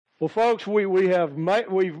Well, folks,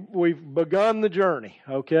 we've begun the journey,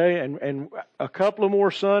 okay, and a couple of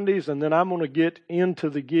more Sundays, and then I'm going to get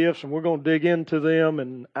into the gifts, and we're going to dig into them,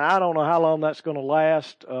 and I don't know how long that's going to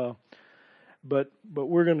last, but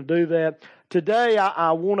we're going to do that today.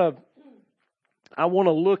 I want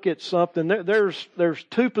to look at something. There's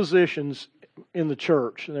two positions in the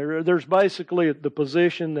church. There's basically the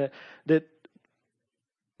position that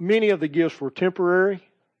many of the gifts were temporary.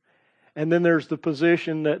 And then there's the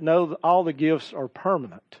position that no, all the gifts are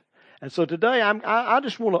permanent. And so today I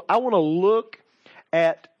want to look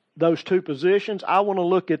at those two positions. I want to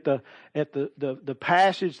look at the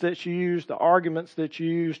passage that's used, the arguments that's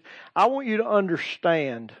used. I want you to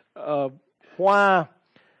understand why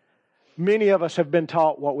many of us have been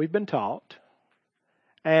taught what we've been taught,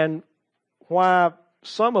 and why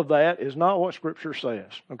some of that is not what Scripture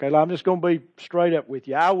says. Okay, I'm just going to be straight up with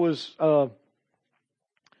you. I was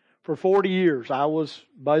for 40 years, I was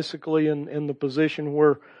basically in the position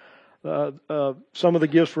where some of the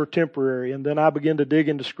gifts were temporary. And then I began to dig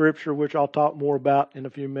into Scripture, which I'll talk more about in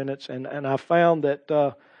a few minutes. And I found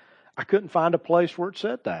that I couldn't find a place where it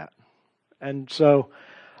said that. And so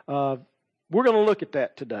we're going to look at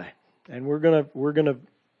that today. And we're going to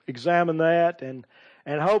examine that. And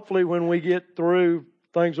hopefully when we get through,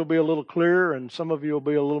 things will be a little clearer, and some of you will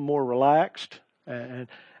be a little more relaxed.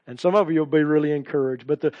 And some of you will be really encouraged.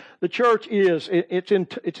 But the church it's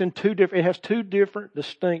in two different. It has two different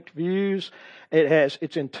distinct views.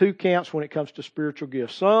 It's in two camps when it comes to spiritual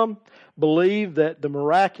gifts. Some believe that the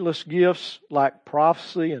miraculous gifts like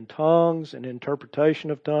prophecy and tongues and interpretation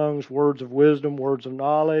of tongues, words of wisdom, words of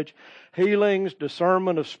knowledge, healings,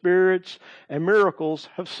 discernment of spirits, and miracles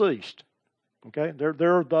have ceased. Okay,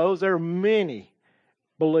 there are those. There are many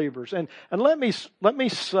believers, and let me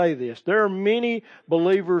say this: there are many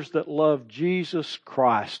believers that love Jesus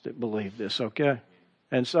Christ that believe this. Okay,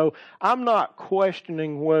 and so I'm not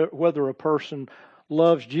questioning whether a person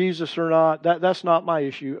loves Jesus or not. That's not my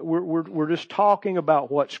issue. We're just talking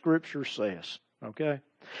about what Scripture says. Okay,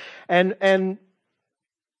 and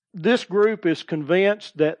this group is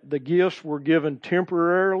convinced that the gifts were given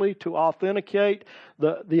temporarily to authenticate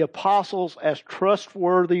the apostles as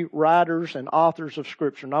trustworthy writers and authors of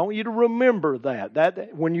Scripture. Now, I want you to remember that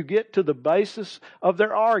when you get to the basis of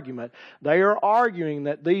their argument, they are arguing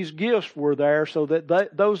that these gifts were there so that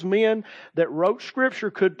those men that wrote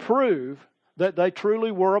Scripture could prove that they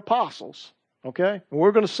truly were apostles. Okay? And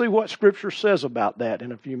we're going to see what Scripture says about that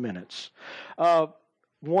in a few minutes.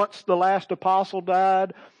 Once the last apostle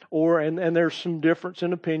died, and there's some difference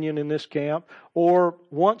in opinion in this camp, or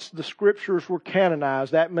once the Scriptures were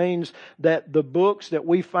canonized, that means that the books that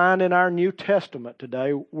we find in our New Testament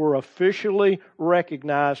today were officially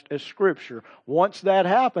recognized as Scripture. Once that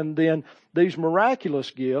happened, then these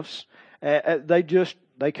miraculous gifts, they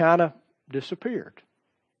kind of disappeared.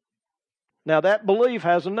 Now, that belief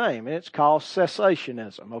has a name, and it's called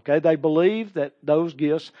cessationism. Okay, they believe that those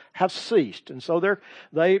gifts have ceased, and so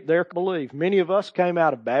they believe. Many of us came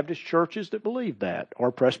out of Baptist churches that believe that,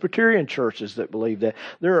 or Presbyterian churches that believe that.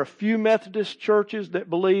 There are a few Methodist churches that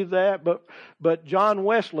believe that, but John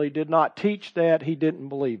Wesley did not teach that. He didn't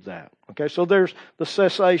believe that. Okay, so there's the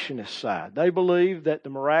cessationist side. They believe that the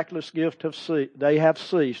miraculous gift have ceased,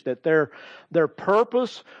 that their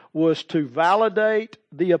purpose was to validate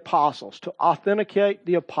the apostles, to authenticate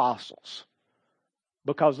the apostles,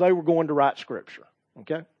 because they were going to write Scripture.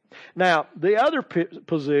 Okay? Now, the other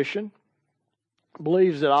position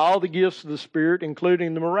believes that all the gifts of the Spirit,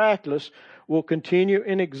 including the miraculous, will continue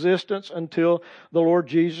in existence until the Lord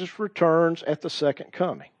Jesus returns at the second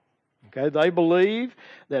coming. Okay, they believe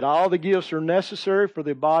that all the gifts are necessary for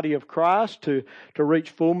the body of Christ to reach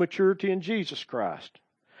full maturity in Jesus Christ.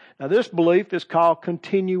 Now, this belief is called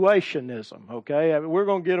continuationism. Okay, we're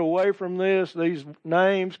going to get away from these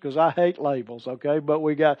names, because I hate labels. Okay, but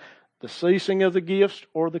we got the ceasing of the gifts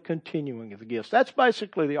or the continuing of the gifts. That's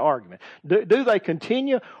basically the argument. Do they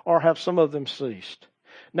continue, or have some of them ceased?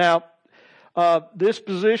 Now, this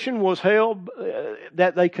position was held,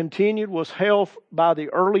 that they continued, was held by the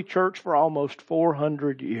early church for almost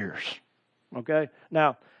 400 years. Okay?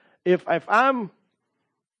 Now, if I'm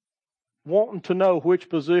wanting to know which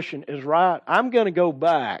position is right, I'm going to go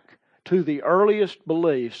back to the earliest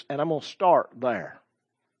beliefs, and I'm going to start there.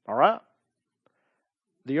 All right?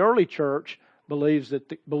 The early church believed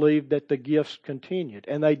that the gifts continued,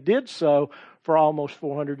 and they did so for almost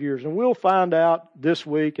 400 years. And we'll find out this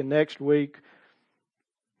week and next week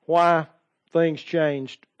why things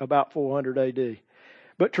changed about 400 AD.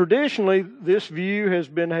 But traditionally, this view has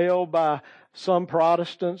been held by some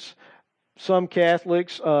Protestants, some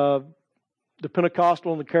Catholics. the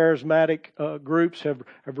Pentecostal and the charismatic groups have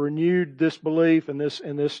renewed this belief in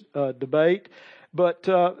this debate, but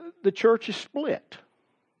the church is split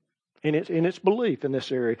in its belief in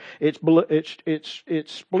this area. It's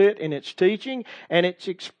split in its teaching, and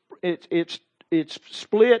it's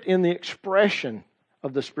split in the expression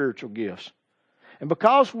of the spiritual gifts. And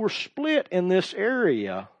because we're split in this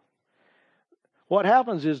area, what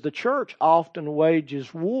happens is the church often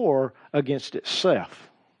wages war against itself.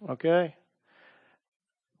 Okay?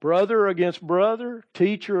 Brother against brother,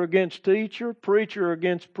 teacher against teacher, preacher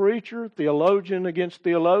against preacher, theologian against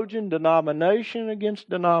theologian, denomination against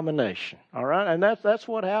denomination. All right? And that's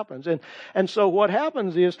what happens. And so what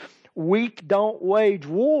happens is we don't wage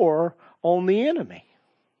war on the enemy.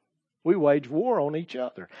 We wage war on each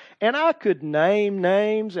other. And I could name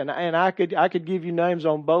names, and I could give you names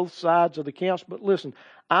on both sides of the camps, but listen,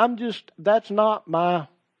 that's not my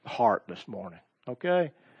heart this morning.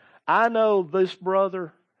 Okay? I know this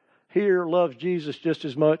brother here loves Jesus just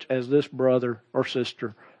as much as this brother or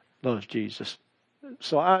sister loves Jesus.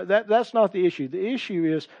 So that's not the issue. The issue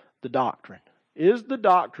is the doctrine. Is the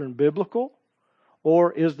doctrine biblical,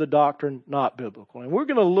 or is the doctrine not biblical? And we're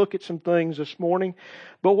going to look at some things this morning.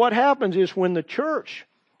 But what happens is when the church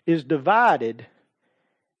is divided,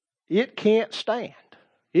 it can't stand.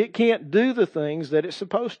 It can't do the things that it's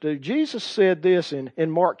supposed to. Jesus said this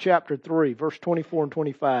in Mark chapter 3, verse 24 and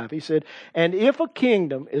 25. He said, "And if a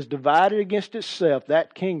kingdom is divided against itself,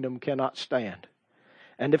 that kingdom cannot stand.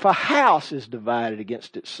 And if a house is divided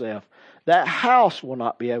against itself, that house will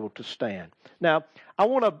not be able to stand." Now, I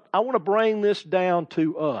want to bring this down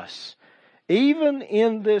to us. Even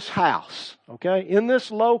in this house, okay, in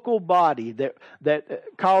this local body that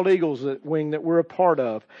called Eagles Wing that we're a part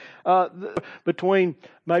of, between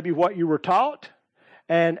maybe what you were taught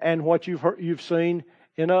and what you've seen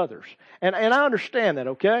in others, and I understand that,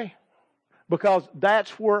 okay, because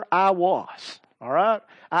that's where I was. All right,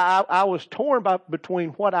 I was torn between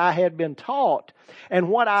what I had been taught and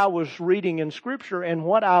what I was reading in Scripture and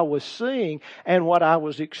what I was seeing and what I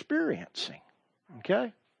was experiencing.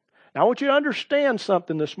 Okay. Now, I want you to understand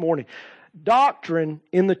something this morning. Doctrine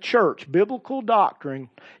in the church, biblical doctrine,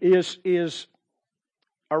 is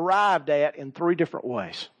arrived at in three different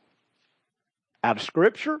ways. Out of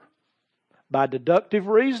Scripture, by deductive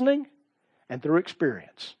reasoning, and through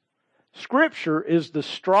experience. Scripture is the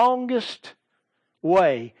strongest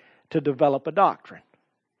way to develop a doctrine.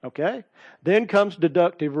 Okay? Then comes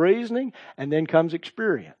deductive reasoning, and then comes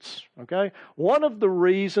experience. Okay? One of the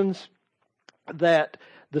reasons that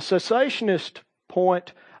the cessationist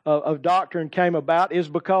point of doctrine came about is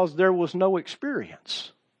because there was no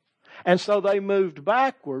experience. And so they moved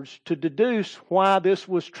backwards to deduce why this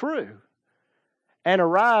was true and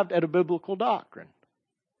arrived at a biblical doctrine.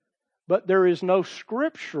 But there is no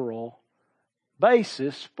scriptural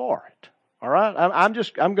basis for it. All right? I'm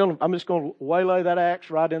just going to waylay that axe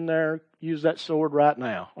right in there, use that sword right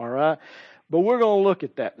now. All right? But we're going to look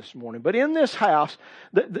at that this morning. But in this house,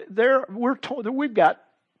 we've got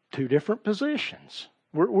two different positions.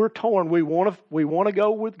 We're torn. We want to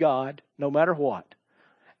go with God no matter what.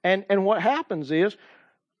 And what happens is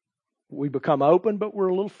we become open, but we're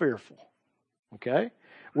a little fearful. Okay?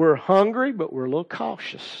 We're hungry, but we're a little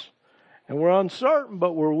cautious. And we're uncertain,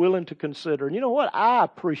 but we're willing to consider. And you know what? I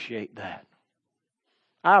appreciate that.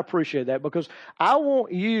 I appreciate that because I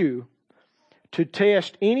want you to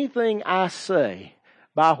test anything I say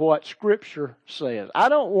by what Scripture says. I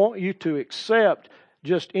don't want you to accept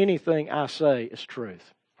just anything I say as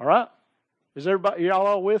truth. All right? Is everybody, y'all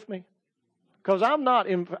all with me? Because I'm not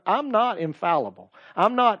infallible.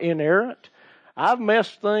 I'm not inerrant. I've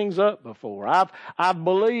messed things up before. I've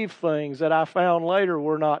believed things that I found later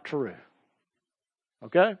were not true.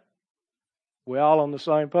 Okay? We all on the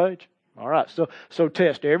same page? All right. So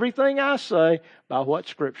test everything I say by what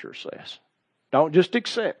Scripture says. Don't just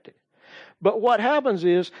accept it. But what happens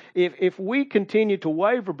is, if we continue to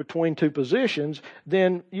waver between two positions,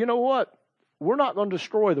 then you know what? We're not going to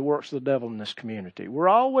destroy the works of the devil in this community. We're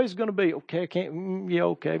always going to be, okay, I can't,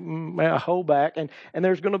 I hold back. And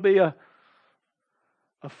there's going to be a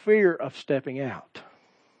fear of stepping out.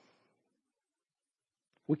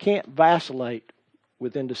 We can't vacillate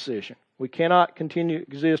with indecision. We cannot continue to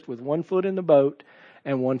exist with one foot in the boat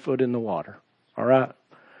and one foot in the water. All right?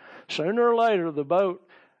 Sooner or later, the boat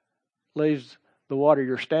leaves the water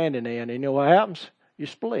you're standing in, and you know what happens? You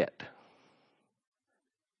split.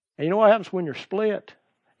 And you know what happens when you're split?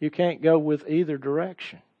 You can't go with either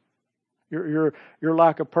direction. You're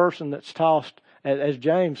like a person that's tossed, as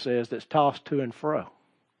James says, that's tossed to and fro.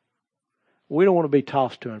 We don't want to be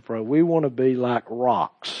tossed to and fro. We want to be like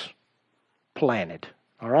rocks planted.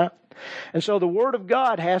 All right? And so the Word of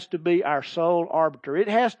God has to be our sole arbiter. It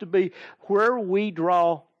has to be where we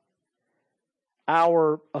draw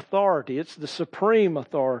our authority. It's the supreme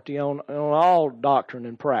authority on all doctrine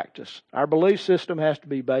and practice. Our belief system has to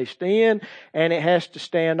be based in, and it has to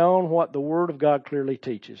stand on what the Word of God clearly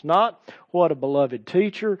teaches. Not what a beloved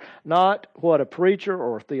teacher, not what a preacher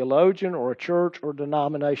or a theologian or a church or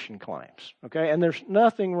denomination claims. Okay? And there's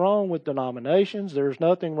nothing wrong with denominations. There's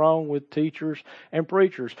nothing wrong with teachers and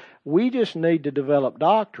preachers. We just need to develop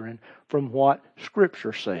doctrine from what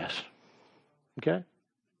Scripture says. Okay?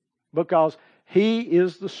 Because He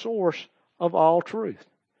is the source of all truth.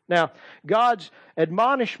 Now, God's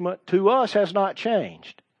admonishment to us has not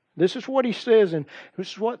changed. This is what He says, and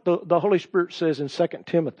this is what the Holy Spirit says in 2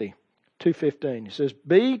 Timothy 2:15. He says,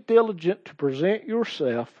 "Be diligent to present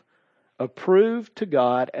yourself approved to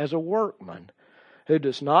God as a workman who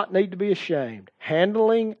does not need to be ashamed,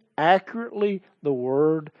 handling accurately the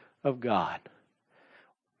Word of God."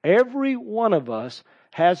 Every one of us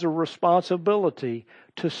has a responsibility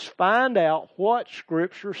to find out what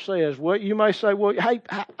Scripture says. Well, you may say, well, hey,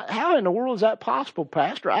 how in the world is that possible,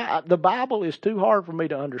 Pastor? The Bible is too hard for me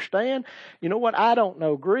to understand. You know what? I don't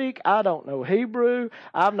know Greek. I don't know Hebrew.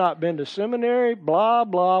 I've not been to seminary, blah,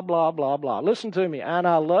 blah, blah, blah, blah. Listen to me, and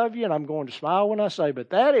I love you, and I'm going to smile when I say, but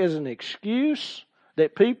that is an excuse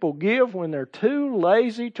that people give when they're too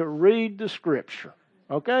lazy to read the Scripture.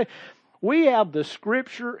 Okay? We have the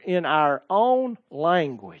Scripture in our own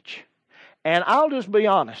language. And I'll just be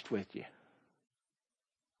honest with you.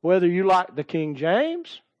 Whether you like the King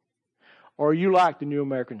James, or you like the New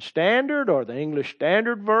American Standard, or the English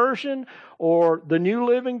Standard Version, or the New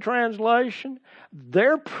Living Translation,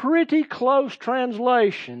 they're pretty close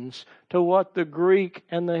translations to what the Greek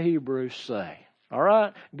and the Hebrew say. All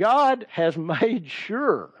right? God has made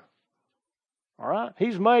sure. All right?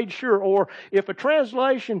 He's made sure. Or if a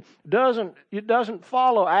translation doesn't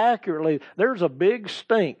follow accurately, there's a big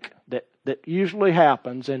stink that usually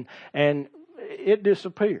happens, and it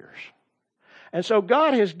disappears. And so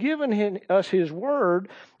God has given us His Word,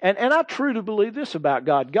 and I truly believe this about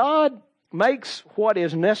God. God makes what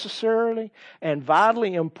is necessarily and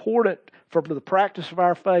vitally important for the practice of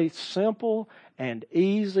our faith simple and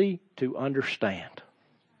easy to understand.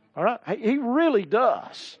 All right? He really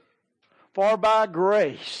does. For by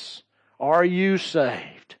grace are you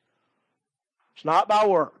saved. It's not by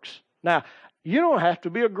works. Now, you don't have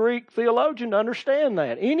to be a Greek theologian to understand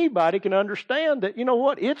that. Anybody can understand that, you know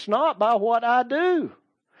what, it's not by what I do.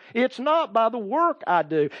 It's not by the work I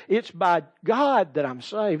do. It's by God that I'm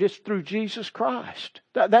saved. It's through Jesus Christ.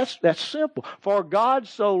 That's simple. For God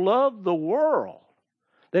so loved the world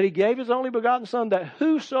that He gave His only begotten Son, that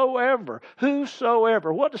whosoever,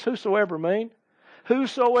 what does whosoever mean?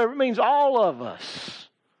 Whosoever means all of us.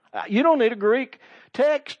 You don't need a Greek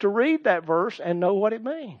text to read that verse and know what it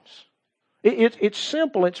means. It's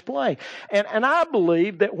simple, it's plain. And I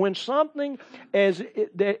believe that when something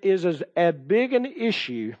that is as big an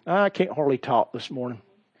issue, I can't hardly talk this morning.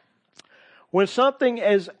 When something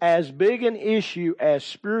is as big an issue as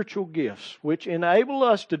spiritual gifts, which enable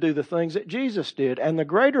us to do the things that Jesus did and the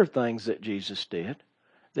greater things that Jesus did,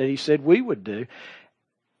 that He said we would do,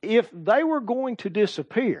 if they were going to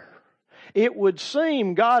disappear, it would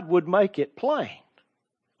seem God would make it plain.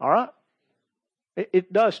 All right?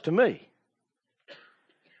 It does to me.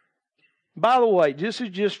 By the way, this is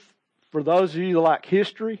just for those of you that like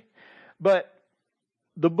history, but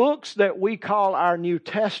the books that we call our New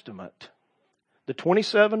Testament, the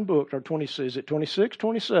 27 books, or 26, is it 26,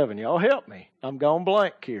 27? Y'all help me. I'm going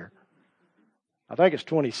blank here. I think it's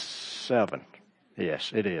 27.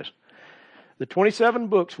 Yes, it is. The 27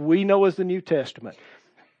 books we know as the New Testament.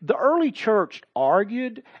 The early church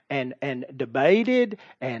argued and debated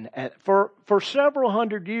and for several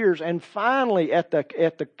hundred years, and finally at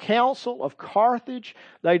the Council of Carthage,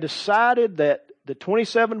 they decided that the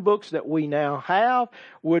 27 books that we now have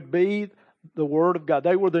would be the Word of God.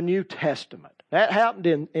 They were the New Testament. That happened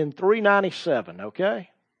in 397, okay?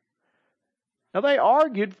 Now they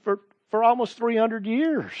argued for almost 300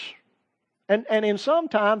 years. And in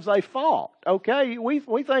sometimes they fought. Okay, we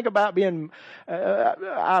think about being.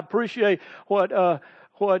 I appreciate what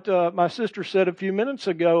my sister said a few minutes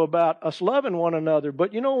ago about us loving one another.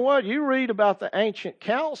 But you know what? You read about the ancient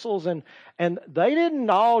councils, and they didn't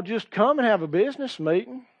all just come and have a business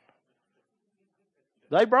meeting.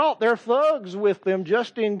 They brought their thugs with them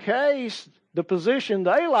just in case the position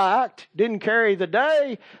they liked didn't carry the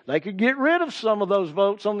day. They could get rid of some of those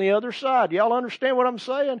votes on the other side. Y'all understand what I'm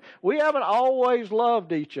saying? We haven't always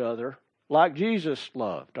loved each other like Jesus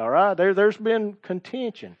loved, all right? There's been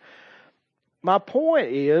contention. My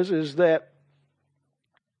point is that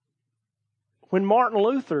when Martin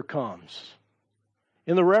Luther comes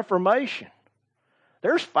in the Reformation,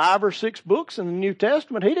 there's 5 or 6 books in the New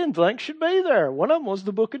Testament he didn't think should be there. One of them was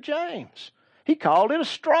the book of James. He called it a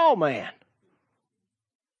straw man.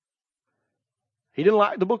 He didn't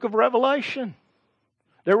like the book of Revelation.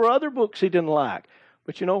 There were other books he didn't like.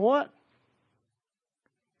 But you know what?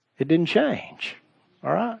 It didn't change.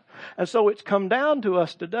 All right? And so it's come down to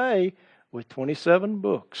us today with 27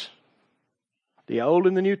 books. The Old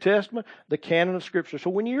and the New Testament, the canon of Scripture. So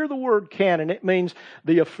when you hear the word canon, it means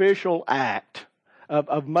the official act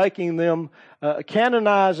of making them,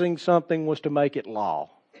 canonizing something was to make it law,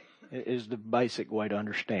 is the basic way to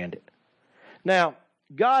understand it. Now,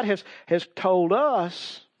 God has told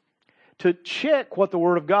us to check what the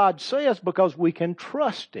Word of God says because we can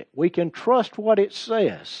trust it. We can trust what it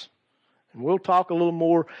says. And we'll talk a little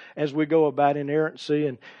more as we go about inerrancy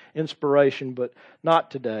and inspiration, but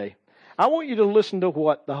not today. I want you to listen to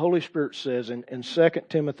what the Holy Spirit says in 2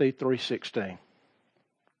 Timothy 3:16.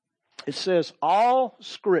 It says, all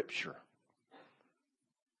Scripture.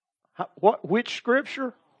 Which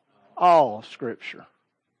Scripture? All Scripture.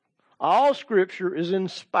 All Scripture is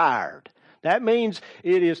inspired. That means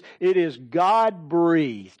it is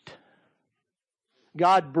God-breathed.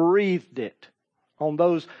 God breathed it on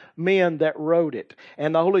those men that wrote it.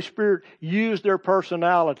 And the Holy Spirit used their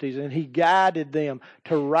personalities and He guided them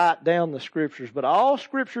to write down the Scriptures. But all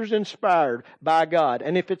Scripture is inspired by God.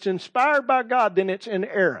 And if it's inspired by God, then it's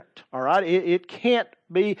inerrant. All right? It can't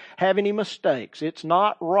have any mistakes. It's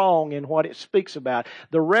not wrong in what it speaks about.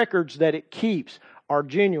 The records that it keeps are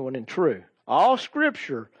genuine and true. All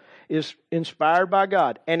Scripture is inspired by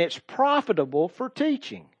God. And it's profitable for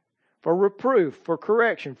teaching, for reproof, for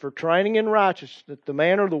correction, for training in righteousness, that the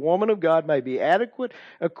man or the woman of God may be adequate,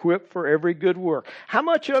 equipped for every good work. How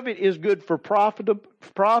much of it is good for profit,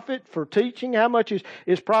 for teaching? How much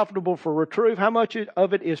is profitable for reproof? How much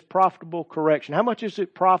of it is profitable correction? How much is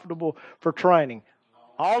it profitable for training?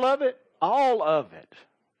 All of it? All of it.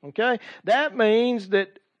 Okay? That means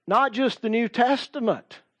that not just the New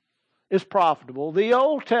Testament is profitable. The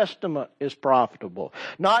Old Testament is profitable.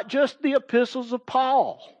 Not just the epistles of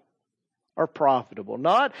Paul are profitable.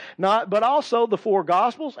 But also the 4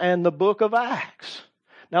 Gospels and the book of Acts.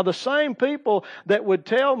 Now the same people that would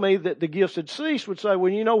tell me that the gifts had ceased would say,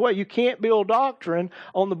 well, you know what, you can't build doctrine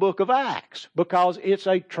on the book of Acts because it's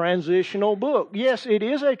a transitional book. Yes, it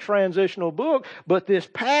is a transitional book, but this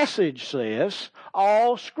passage says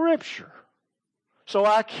all Scripture. So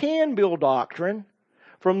I can build doctrine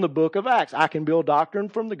from the book of Acts. I can build doctrine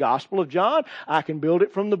from the Gospel of John. I can build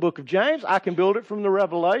it from the book of James. I can build it from the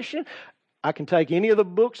Revelation. I can take any of the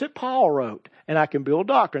books that Paul wrote and I can build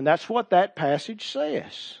doctrine. That's what that passage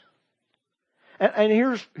says. And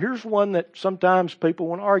here's one that sometimes people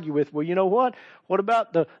want to argue with. Well, you know what? What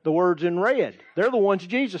about the words in red? They're the ones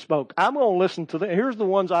Jesus spoke. I'm going to listen to them. Here's the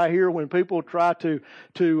ones I hear when people try to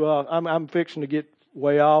I'm fixing to get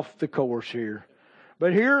way off the course here.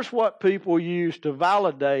 But here's what people use to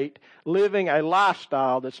validate living a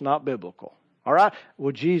lifestyle that's not biblical. All right?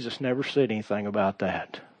 Well, Jesus never said anything about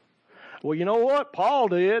that. Well, you know what? Paul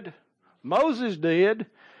did. Moses did.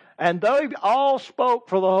 And they all spoke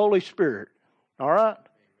for the Holy Spirit. All right?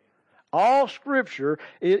 All Scripture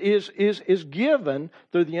is given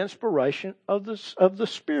through the inspiration of the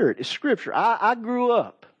Spirit. It's Scripture. I grew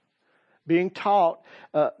up being taught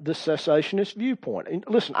the cessationist viewpoint. And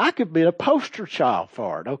listen, I could be a poster child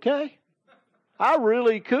for it, okay? I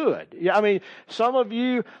really could. I mean, some of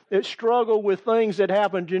you that struggle with things that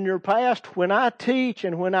happened in your past, when I teach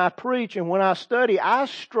and when I preach and when I study, I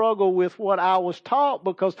struggle with what I was taught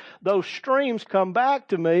because those streams come back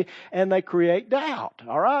to me and they create doubt.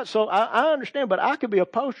 All right? So I understand, but I could be a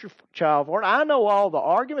poster child for it. I know all the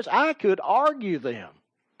arguments. I could argue them.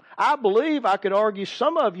 I believe I could argue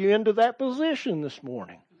some of you into that position this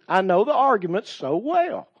morning. I know the arguments so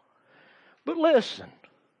well. But listen,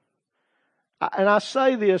 and I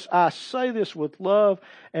say this with love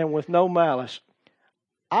and with no malice.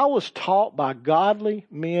 I was taught by godly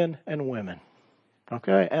men and women.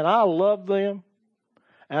 Okay? And I love them.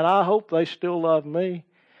 And I hope they still love me.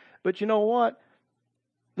 But you know what?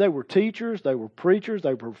 They were teachers, they were preachers,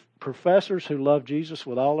 they were professors who loved Jesus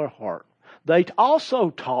with all their heart. They also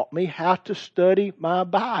taught me how to study my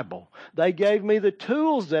Bible. They gave me the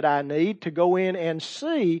tools that I need to go in and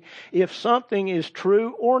see if something is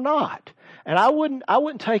true or not. And I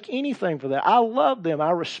wouldn't take anything for that. I love them.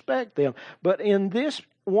 I respect them. But in this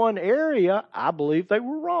one area, I believe they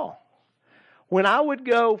were wrong. When I would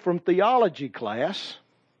go from theology class,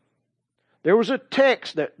 there was a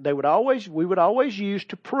text that we would always use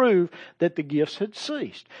to prove that the gifts had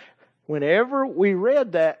ceased. Whenever we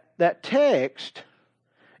read that that text,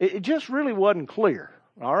 it just really wasn't clear.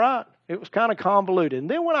 All right? It was kind of convoluted. And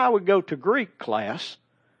then when I would go to Greek class,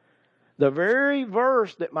 the very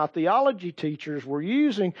verse that my theology teachers were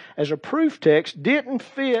using as a proof text didn't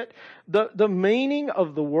fit the meaning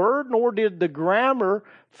of the word, nor did the grammar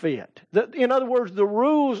fit. In other words, the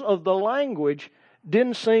rules of the language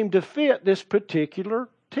didn't seem to fit this particular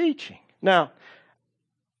teaching. Now,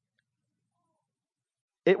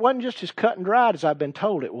 it wasn't just as cut and dried as I've been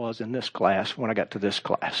told it was in this class when I got to this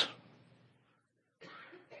class.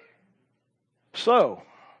 So,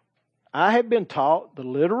 I had been taught the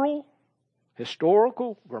literal,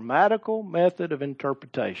 historical, grammatical method of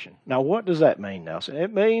interpretation. Now, what does that mean, Nelson?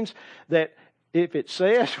 It means that if it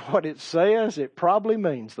says what it says, it probably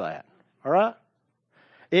means that. All right?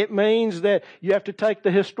 It means that you have to take the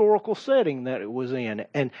historical setting that it was in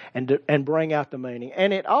and bring out the meaning.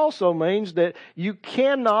 And it also means that you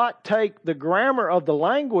cannot take the grammar of the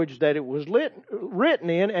language that it was written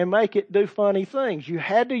in and make it do funny things. You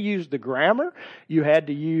had to use the grammar, you had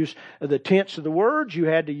to use the tense of the words, you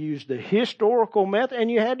had to use the historical method, and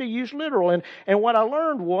you had to use literal. And what I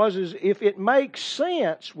learned is if it makes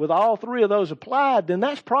sense with all three of those applied, then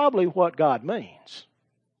that's probably what God means.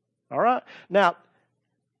 All right? Now,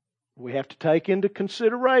 we have to take into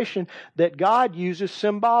consideration that God uses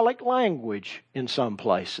symbolic language in some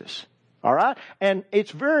places. All right? And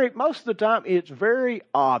most of the time, it's very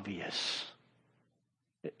obvious.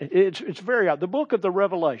 It's very obvious. The book of the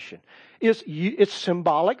Revelation, it's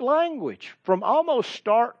symbolic language from almost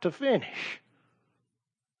start to finish.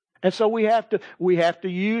 And so we have to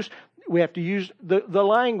use the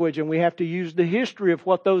language, and we have to use the history of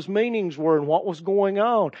what those meanings were and what was going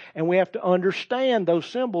on. And we have to understand those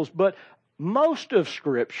symbols. But most of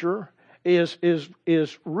Scripture is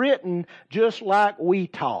written just like we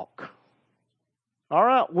talk. All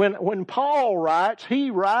right? When Paul writes,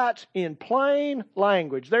 he writes in plain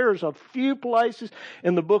language. There's a few places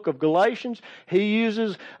in the book of Galatians he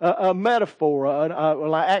uses a metaphor,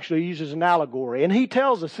 actually he uses an allegory. And he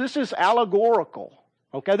tells us this is allegorical.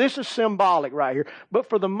 Okay, this is symbolic right here. But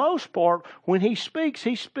for the most part, when he speaks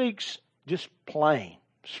just plain,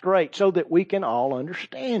 straight, so that we can all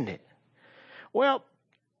understand it. Well,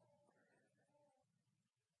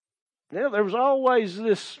 there was always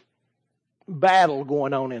this battle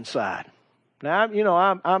going on inside. Now,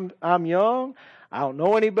 I'm young. I don't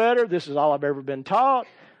know any better. This is all I've ever been taught.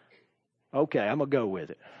 Okay, I'm going to go with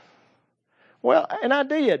it. Well, and I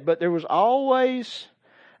did, but there was always...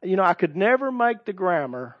 I could never make the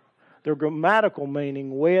grammatical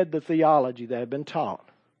meaning wed the theology that had been taught.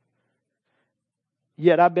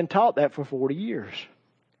 Yet I've been taught that for 40 years.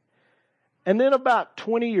 And then about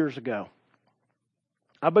 20 years ago,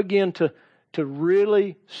 I began to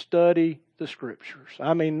really study the Scriptures.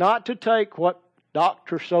 I mean, not to take what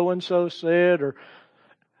Dr. So-and-so said or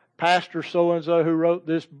Pastor so-and-so who wrote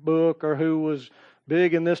this book or who was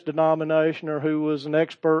big in this denomination or who was an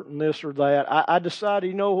expert in this or that. I decided,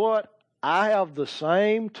 you know what? I have the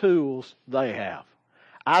same tools they have.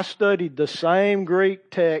 I studied the same Greek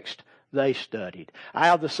text they studied. I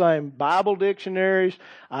have the same Bible dictionaries.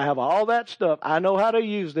 I have all that stuff. I know how to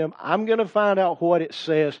use them. I'm going to find out what it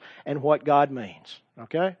says and what God means.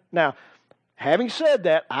 Okay? Now, having said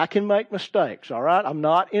that, I can make mistakes, all right? I'm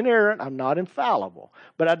not inerrant. I'm not infallible.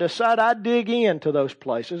 But I decided I'd dig into those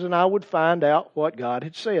places and I would find out what God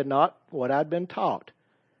had said, not what I'd been taught.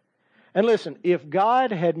 And listen, if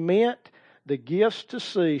God had meant the gifts to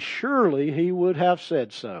see, surely He would have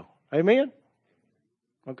said so. Amen?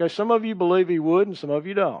 Okay, some of you believe He would and some of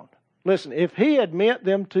you don't. Listen, if He had meant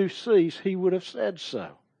them to cease, He would have said so.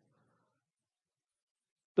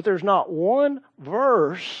 But there's not one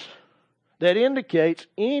verse that indicates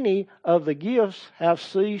any of the gifts have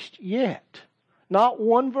ceased yet. Not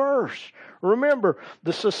one verse. Remember,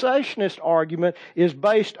 the cessationist argument is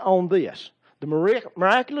based on this. The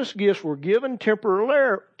miraculous gifts were given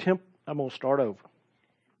temporarily. I'm going to start over.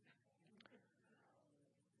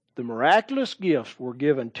 The miraculous gifts were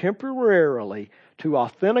given temporarily to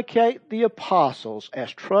authenticate the apostles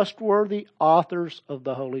as trustworthy authors of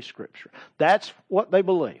the Holy Scripture. That's what they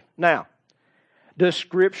believe. Now, does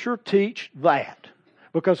Scripture teach that?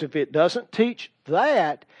 Because if it doesn't teach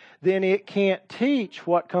that, then it can't teach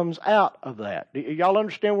what comes out of that. Do y'all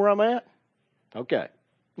understand where I'm at? Okay.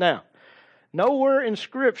 Now, nowhere in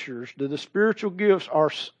Scriptures are the spiritual gifts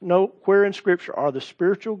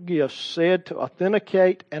said to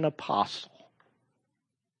authenticate an apostle.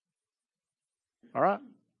 All right?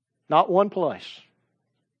 Not one place.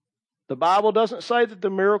 The Bible doesn't say that the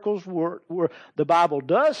miracles were. The Bible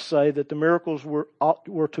does say that the miracles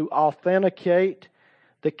were to authenticate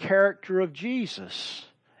the character of Jesus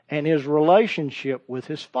and his relationship with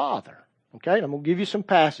his Father. Okay, I'm going to give you some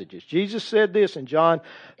passages. Jesus said this in John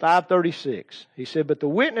 5:36. He said, "But the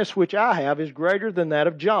witness which I have is greater than that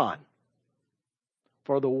of John.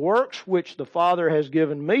 For the works which the Father has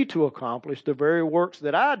given me to accomplish, the very works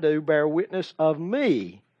that I do, bear witness of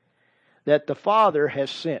me, that the Father has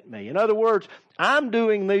sent me." In other words, I'm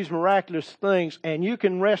doing these miraculous things, and you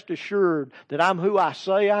can rest assured that I'm who I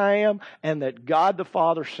say I am, and that God the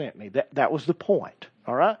Father sent me. That was the point.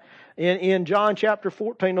 All right? In John chapter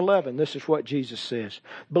 14:11, this is what Jesus says.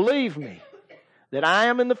 "Believe me that I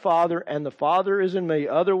am in the Father, and the Father is in me.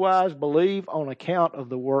 Otherwise, believe on account of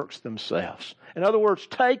the works themselves." In other words,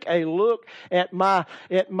 take a look at my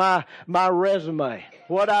resume,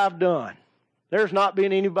 what I've done. There's not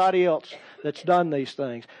been anybody else that's done these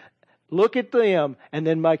things. Look at them and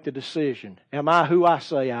then make the decision. Am I who I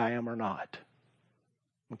say I am or not?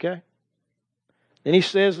 Okay? Then he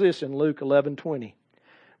says this in Luke 11:20.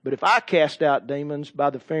 "But if I cast out demons by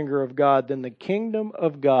the finger of God, then the kingdom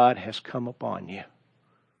of God has come upon you."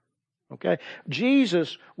 Okay?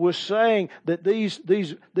 Jesus was saying that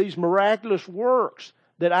these miraculous works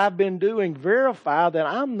that I've been doing verify that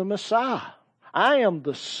I'm the Messiah. I am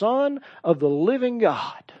the Son of the living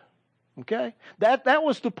God. Okay? That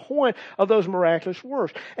was the point of those miraculous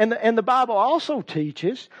works. And the Bible also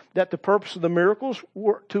teaches that the purpose of the miracles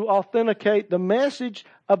were to authenticate the message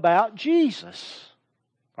about Jesus.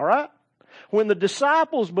 All right? When the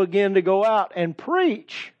disciples began to go out and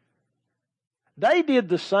preach, they did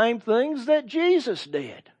the same things that Jesus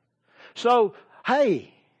did. So,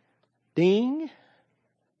 hey, ding,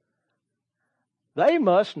 they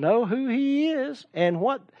must know who He is, and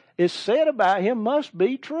what is said about Him must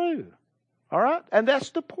be true. All right? And that's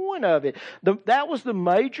the point of it. That was the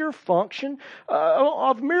major function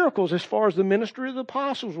of miracles as far as the ministry of the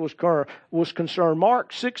apostles was concerned.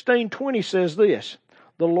 Mark 16:20 says this,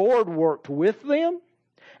 "The Lord worked with them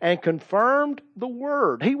and confirmed the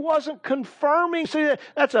word." He wasn't confirming. See,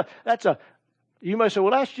 that's a. You may say,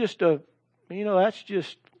 well, that's just a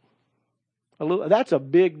little. That's a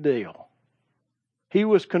big deal. He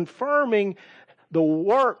was confirming the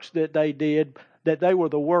works that they did, that they were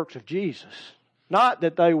the works of Jesus, not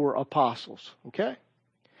that they were apostles. Okay.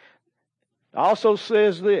 It also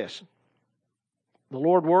says this: "The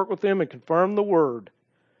Lord worked with them and confirmed the word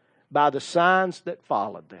by the signs that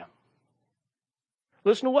followed them."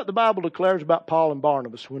 Listen to what the Bible declares about Paul and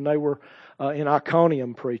Barnabas when they were in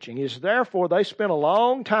Iconium preaching. It says, "Therefore they spent a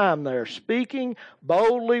long time there, speaking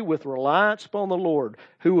boldly with reliance upon the Lord,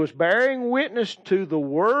 who was bearing witness to the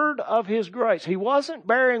word of His grace." He wasn't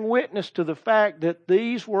bearing witness to the fact that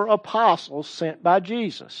these were apostles sent by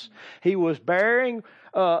Jesus. He was bearing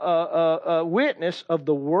witness of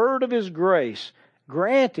the word of His grace,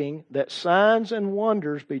 granting that signs and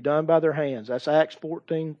wonders be done by their hands. That's Acts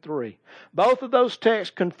 14:3. Both of those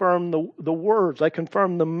texts confirm the words. They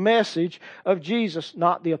confirm the message of Jesus,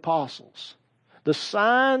 not the apostles. The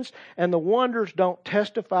signs and the wonders don't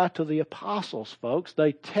testify to the apostles, folks.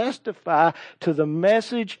 They testify to the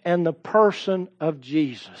message and the person of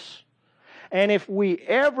Jesus. And if we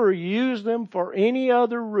ever use them for any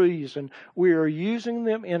other reason, we are using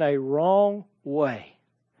them in a wrong way.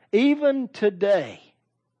 Even today,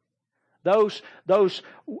 those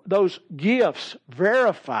gifts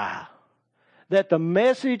verify that the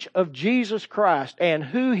message of Jesus Christ and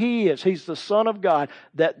who He is, He's the Son of God,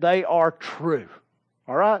 that they are true.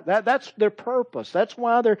 All right? That's their purpose. That's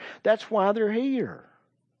why they're here.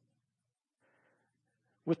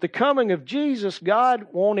 With the coming of Jesus, God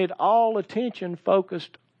wanted all attention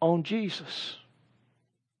focused on Jesus.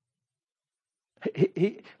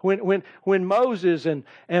 When Moses and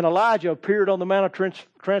Elijah appeared on the Mount of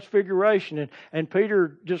Transfiguration, and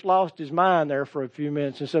Peter just lost his mind there for a few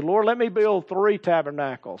minutes and said, "Lord, let me build 3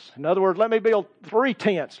 tabernacles. In other words, let me build 3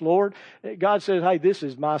 tents, Lord." God says, "Hey, this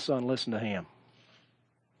is my son. Listen to him.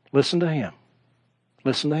 Listen to him.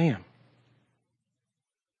 Listen to him."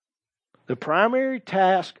 The primary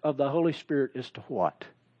task of the Holy Spirit is to what?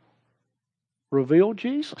 Reveal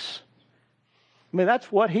Jesus. I mean,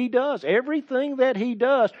 that's what He does. Everything that He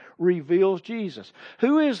does reveals Jesus.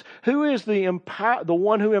 Who is the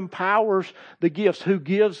one who empowers the gifts? Who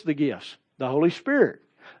gives the gifts? The Holy Spirit.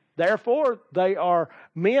 Therefore, they are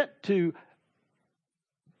meant to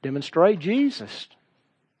demonstrate Jesus,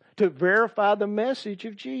 to verify the message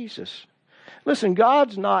of Jesus. Listen,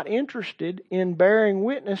 God's not interested in bearing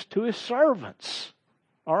witness to His servants.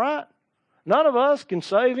 All right? None of us can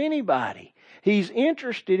save anybody. He's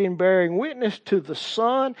interested in bearing witness to the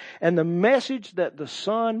Son and the message that the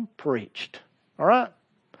Son preached. All right?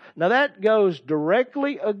 Now that goes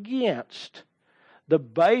directly against the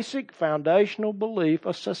basic foundational belief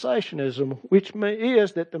of cessationism, which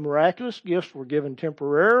is that the miraculous gifts were given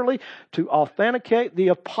temporarily to authenticate the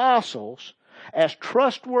apostles as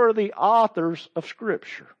trustworthy authors of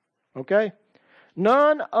Scripture. Okay?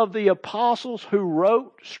 None of the apostles who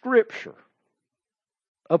wrote Scripture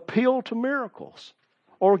appealed to miracles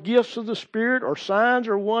or gifts of the Spirit or signs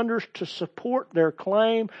or wonders to support their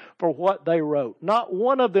claim for what they wrote. Not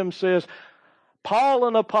one of them says, Paul,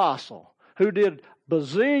 an apostle, who did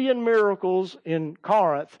bazillion miracles in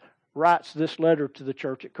Corinth, writes this letter to the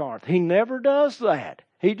church at Corinth. He never does that.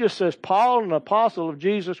 He just says, Paul, an apostle of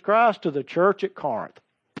Jesus Christ, to the church at Corinth.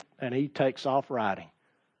 And he takes off writing.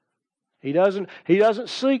 He doesn't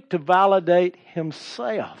seek to validate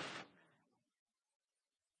himself.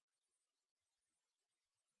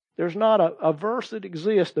 There's not a verse that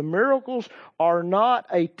exists. The miracles are not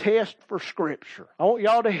a test for Scripture. I want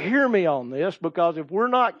y'all to hear me on this, because if we're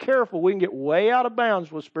not careful, we can get way out of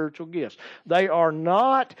bounds with spiritual gifts. They are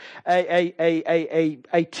not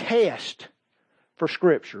a test for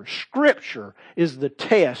Scripture. Scripture is the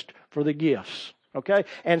test for the gifts. Okay?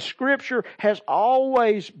 And Scripture has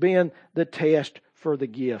always been the test for the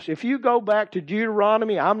gifts. If you go back to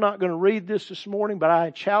Deuteronomy, I'm not going to read this morning, but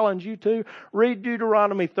I challenge you to read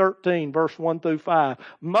Deuteronomy 13, verse 1 through 5.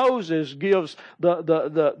 Moses gives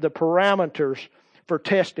the parameters for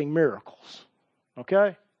testing miracles.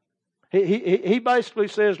 Okay? He basically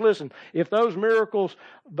says, listen, if those miracles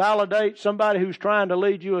validate somebody who's trying to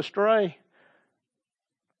lead you astray,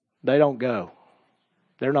 they don't go.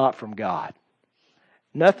 They're not from God.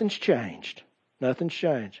 Nothing's changed. Nothing's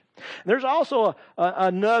changed. There's also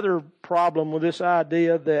another problem with this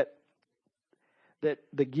idea that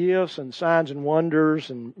the gifts and signs and wonders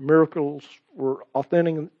and miracles were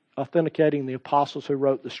authenticating the apostles who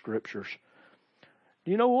wrote the Scriptures.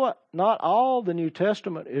 Do you know what? Not all the New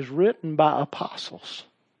Testament is written by apostles.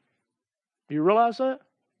 Do you realize that?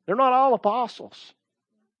 They're not all apostles.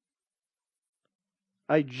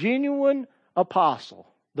 A genuine apostle,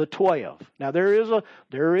 the 12. Now there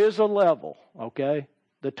is a level, okay?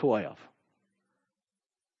 The 12.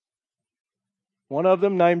 One of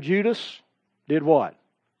them, named Judas, did what?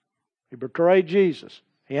 He betrayed Jesus.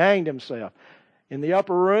 He hanged himself. In the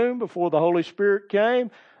upper room before the Holy Spirit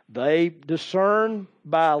came, they discerned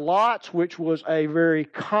by lots, which was a very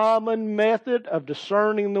common method of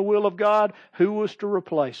discerning the will of God, who was to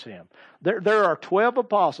replace him. There are 12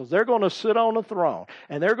 apostles. They're going to sit on a throne,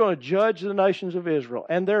 and they're going to judge the nations of Israel.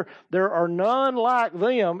 And there are none like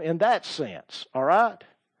them in that sense, all right?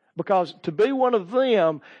 Because to be one of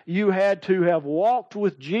them, you had to have walked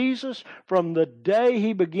with Jesus from the day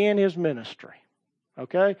he began his ministry.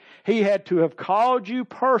 Okay? He had to have called you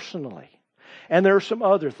personally. And there are some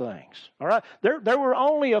other things. All right? There were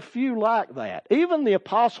only a few like that. Even the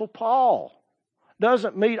Apostle Paul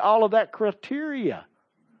doesn't meet all of that criteria.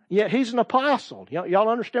 Yet he's an apostle. Y'all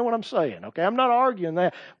understand what I'm saying? Okay? I'm not arguing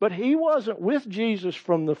that. But he wasn't with Jesus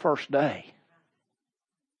from the first day.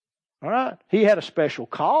 All right? He had a special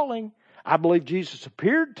calling. I believe Jesus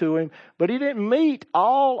appeared to him, but he didn't meet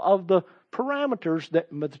all of the parameters that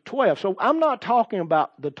the 12. So I'm not talking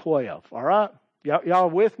about the 12. All right? Y'all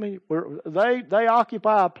with me? They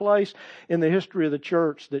occupy a place in the history of the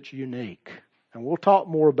church that's unique. And we'll talk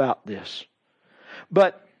more about this.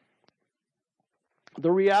 But the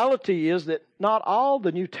reality is that not all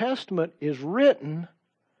the New Testament is written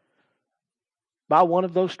by one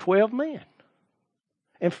of those 12 men.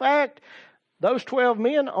 In fact, those 12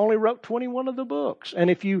 men only wrote 21 of the books. And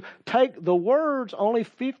if you take the words, only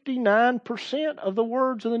 59% of the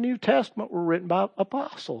words of the New Testament were written by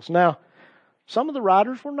apostles. Now, some of the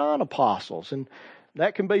writers were non-apostles, and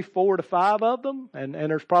that can be 4 to 5 of them, and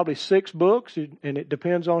there's probably 6 books, and it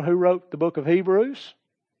depends on who wrote the book of Hebrews.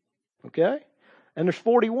 Okay? And there's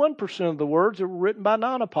 41% of the words that were written by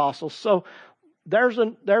non-apostles. So there's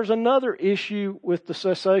another issue with the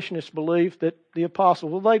cessationist belief that the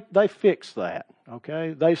apostles, well, they fix that.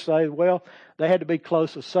 Okay? They say, well, they had to be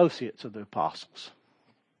close associates of the apostles.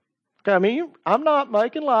 Okay, I mean, I'm not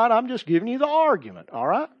making light, I'm just giving you the argument, all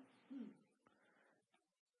right?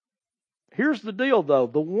 Here's the deal, though.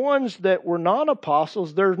 The ones that were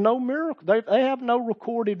non-apostles, there's no miracle. They have no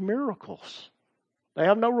recorded miracles. They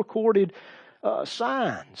have no recorded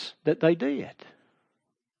signs that they did.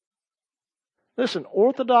 Listen,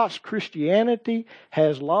 Orthodox Christianity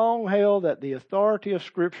has long held that the authority of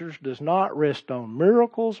Scriptures does not rest on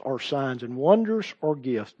miracles or signs and wonders or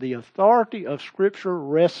gifts. The authority of Scripture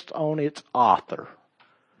rests on its author,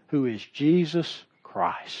 who is Jesus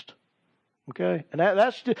Christ. Okay? And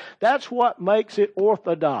that's what makes it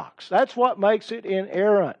orthodox. That's what makes it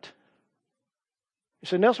inerrant. You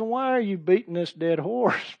say, Nelson, why are you beating this dead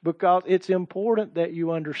horse? Because it's important that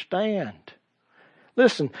you understand.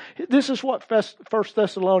 Listen, this is what 1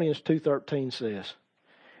 Thessalonians 2:13 says.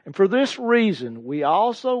 And for this reason, we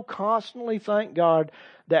also constantly thank God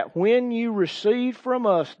that when you received from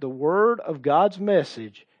us the word of God's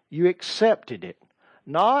message, you accepted it,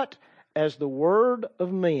 not as the word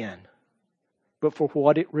of men, but for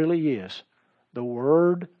what it really is, the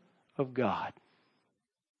word of God.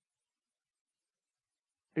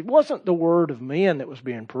 It wasn't the word of men that was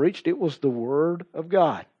being preached, it was the word of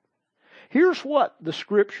God. Here's what the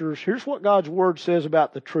Scriptures, here's what God's Word says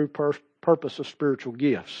about the true purpose of spiritual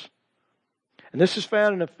gifts. And this is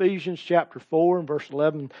found in Ephesians chapter 4 and verse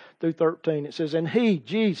 11 through 13. It says, And He,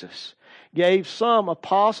 Jesus, gave some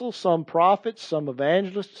apostles, some prophets, some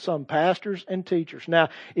evangelists, some pastors and teachers. Now,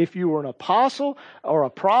 if you were an apostle or a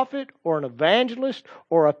prophet or an evangelist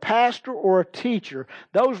or a pastor or a teacher,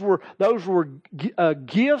 those were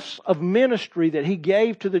gifts of ministry that He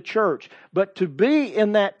gave to the church. But to be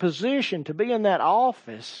in that position, to be in that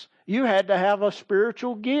office, you had to have a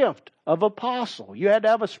spiritual gift of apostle. You had to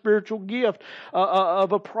have a spiritual gift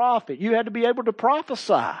of a prophet. You had to be able to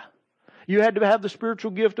prophesy. You had to have the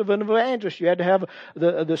spiritual gift of an evangelist. You had to have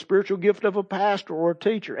the spiritual gift of a pastor or a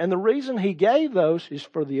teacher. And the reason He gave those is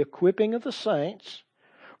for the equipping of the saints,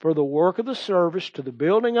 for the work of the service, to the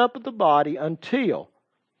building up of the body until.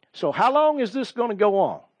 So how long is this going to go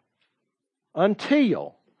on?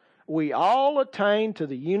 Until we all attain to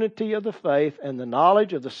the unity of the faith and the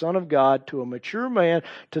knowledge of the Son of God, to a mature man,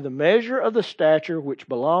 to the measure of the stature which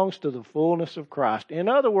belongs to the fullness of Christ. In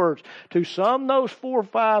other words, to sum those 4 or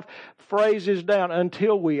 5 phrases down,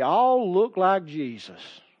 until we all look like Jesus.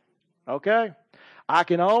 Okay? I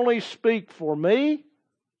can only speak for me,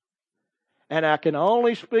 and I can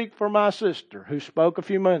only speak for my sister who spoke a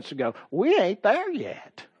few months ago. We ain't there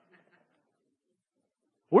yet.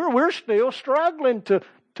 We're still struggling to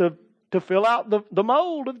fill out the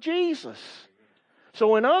mold of Jesus.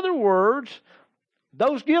 So in other words,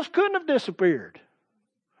 those gifts couldn't have disappeared.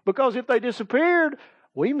 Because if they disappeared,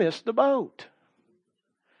 we missed the boat.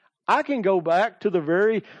 I can go back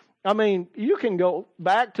to you can go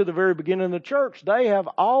back to the very beginning of the church. They have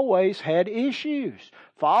always had issues.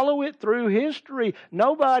 Follow it through history.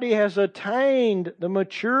 Nobody has attained the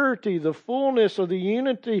maturity, the fullness of the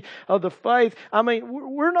unity of the faith.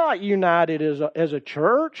 We're not united as a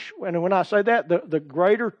church. And when I say that, the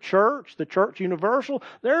greater church, the church universal,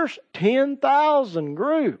 there's 10,000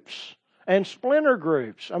 groups and splinter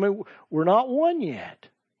groups. We're not one yet.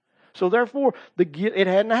 So therefore, it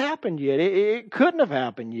hadn't happened yet. It couldn't have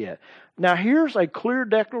happened yet. Now here's a clear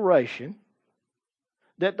declaration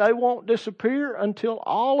that they won't disappear until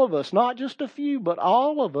all of us, not just a few, but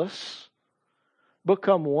all of us,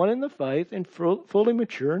 become one in the faith and fully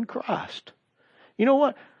mature in Christ. You know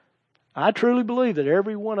what? I truly believe that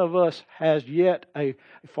every one of us has yet a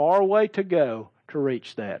far way to go to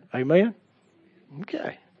reach that. Amen?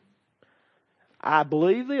 Okay. I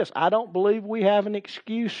believe this. I don't believe we have an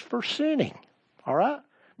excuse for sinning. All right?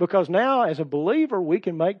 Because now, as a believer, we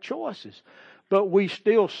can make choices. But we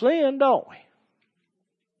still sin, don't we?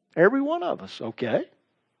 Every one of us, okay?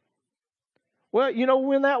 Well, you know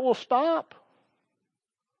when that will stop?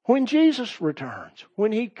 When Jesus returns.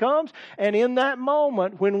 When He comes, and in that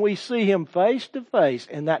moment, when we see Him face to face,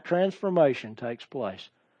 and that transformation takes place,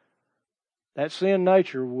 that sin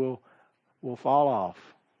nature will fall off.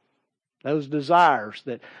 Those desires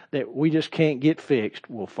that we just can't get fixed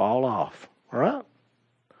will fall off. All right?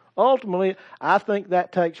 Ultimately, I think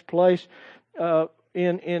that takes place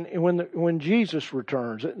when Jesus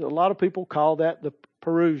returns. A lot of people call that the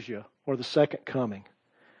parousia, or the second coming.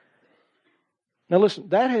 Now listen,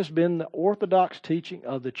 that has been the orthodox teaching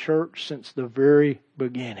of the church since the very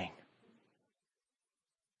beginning.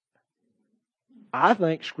 I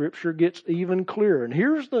think Scripture gets even clearer. And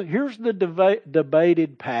here's the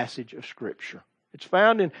debated passage of Scripture. It's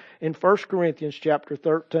found in 1 Corinthians chapter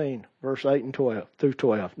 13, verse 8 and 12 through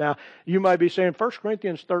 12. Now, you may be saying, 1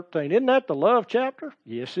 Corinthians 13, isn't that the love chapter?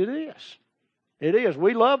 Yes, it is. It is.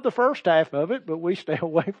 We love the first half of it, but we stay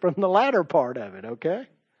away from the latter part of it, okay?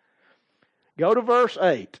 Go to verse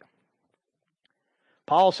 8.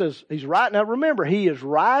 Paul says he's writing. Now remember, he is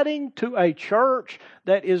writing to a church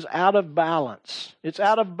that is out of balance. It's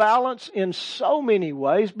out of balance in so many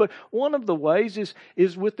ways, but one of the ways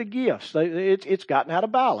is with the gifts. It's gotten out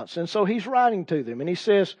of balance. And so he's writing to them, and he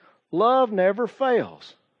says, love never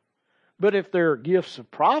fails. But if there are gifts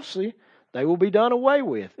of prophecy, they will be done away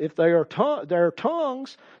with. If there are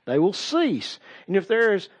tongues, they will cease. And if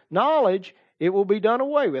there is knowledge, it will be done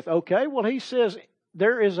away with. Okay, well he says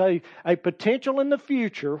there is a potential in the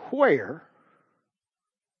future where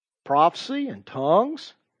prophecy and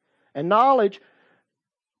tongues and knowledge,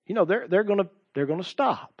 they're going to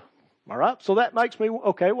stop. All right? So that makes me,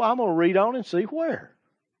 okay, well, I'm going to read on and see where.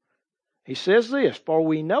 He says this, for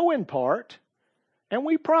we know in part and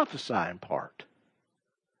we prophesy in part.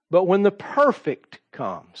 But when the perfect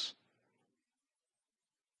comes,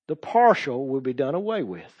 the partial will be done away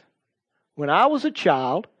with. When I was a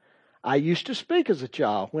child, I used to speak as a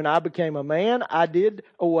child. When I became a man, I did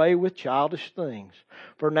away with childish things.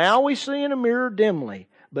 For now we see in a mirror dimly,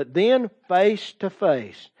 but then face to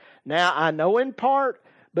face. Now I know in part,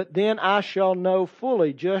 but then I shall know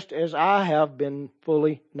fully, just as I have been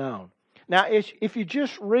fully known. Now, if you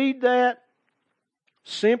just read that,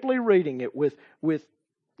 simply reading it with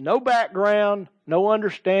no background, no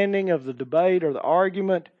understanding of the debate or the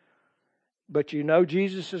argument, but you know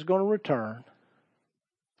Jesus is going to return,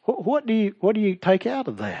 what do you take out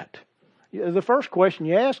of that? The first question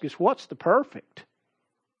you ask is, what's the perfect?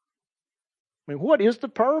 I mean, what is the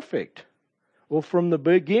perfect? Well, from the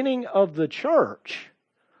beginning of the church,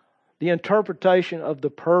 the interpretation of the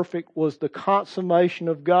perfect was the consummation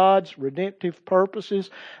of God's redemptive purposes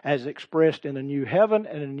as expressed in a new heaven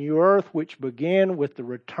and a new earth, which began with the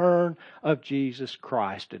return of Jesus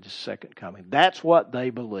Christ at His second coming. That's what they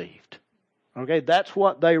believed. Okay, that's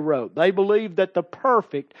what they wrote. They believed that the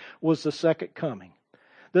perfect was the second coming.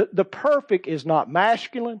 The perfect is not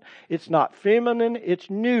masculine, it's not feminine, it's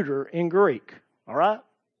neuter in Greek. All right?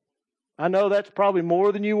 I know that's probably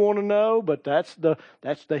more than you want to know, but that's the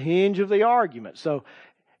hinge of the argument. So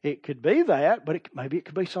it could be that, but maybe it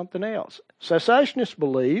could be something else. Cessationists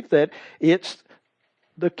believe that it's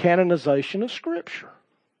the canonization of Scripture.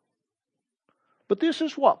 But this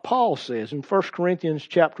is what Paul says in 1 Corinthians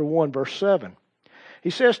chapter 1, verse 7. He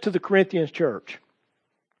says to the Corinthians church,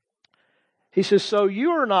 he says, so you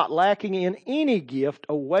are not lacking in any gift,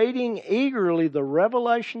 awaiting eagerly the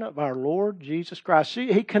revelation of our Lord Jesus Christ.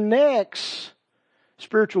 See, he connects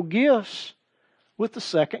spiritual gifts with the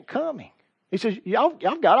second coming. He says, y'all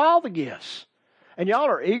got all the gifts. And y'all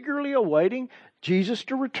are eagerly awaiting Jesus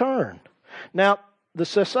to return. Now, the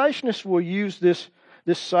cessationists will use this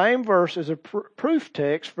same verse as a proof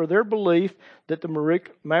text for their belief that the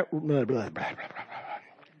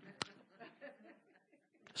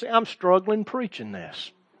See, I'm struggling preaching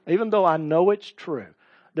this, even though I know it's true.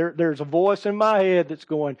 There's a voice in my head that's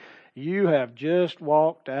going, you have just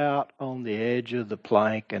walked out on the edge of the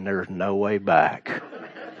plank and there's no way back.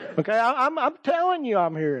 Okay, I'm telling you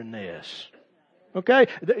I'm hearing this. Okay,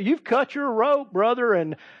 you've cut your rope, brother,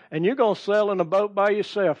 and you're going to sail in a boat by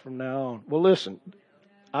yourself from now on. Well, listen,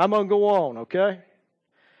 I'm going to go on, okay?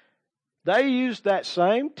 They used that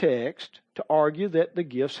same text to argue that the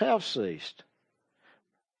gifts have ceased.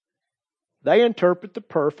 They interpret the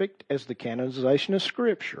perfect as the canonization of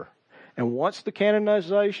Scripture. And once the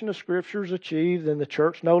canonization of Scripture is achieved, then the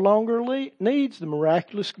church no longer needs the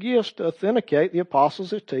miraculous gifts to authenticate the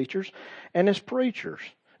apostles as teachers and as preachers.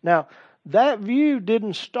 Now, that view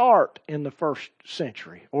didn't start in the 1st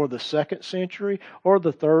century or the 2nd century or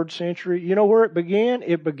the 3rd century. You know where it began?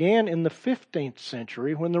 It began in the 15th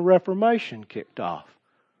century when the Reformation kicked off.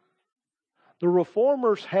 The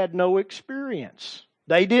Reformers had no experience.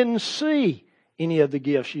 They didn't see any of the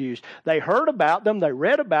gifts used. They heard about them, they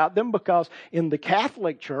read about them, because in the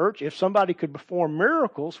Catholic Church, if somebody could perform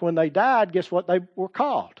miracles when they died, guess what they were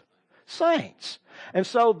called? Saints. And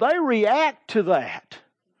so they react to that.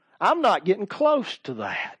 I'm not getting close to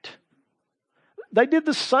that. They did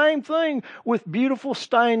the same thing with beautiful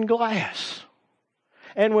stained glass.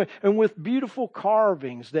 And with beautiful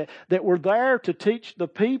carvings that were there to teach the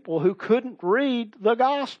people who couldn't read the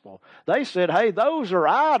gospel. They said, hey, those are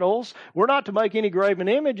idols. We're not to make any graven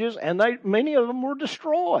images. And many of them were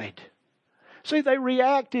destroyed. See, they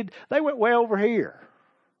reacted. They went way over here.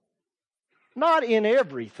 Not in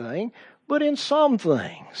everything, but in some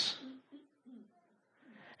things.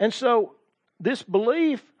 And so this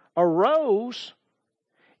belief arose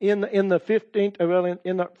in the 15th, well,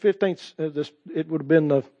 in the 15th, it would have been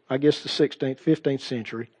the 16th, 15th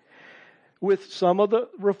century, with some of the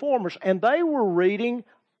reformers, and they were reading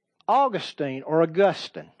Augustine,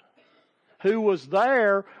 who was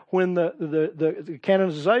there when the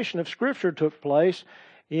canonization of Scripture took place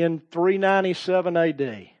in 397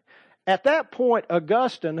 A.D. At that point,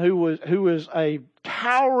 Augustine, who was a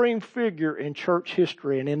towering figure in church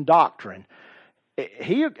history and in doctrine,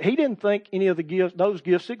 he didn't think any of those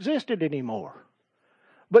gifts existed anymore.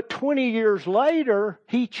 But 20 years later,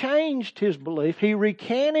 he changed his belief. He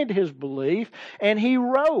recanted his belief, and he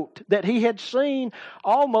wrote that he had seen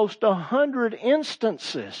almost 100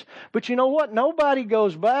 instances. But you know what? Nobody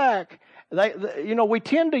goes back We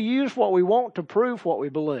tend to use what we want to prove what we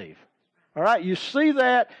believe. All right? You see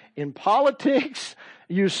that in politics.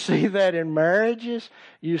 You see that in marriages.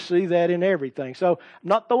 You see that in everything. So I'm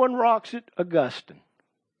not throwing rocks at Augustine.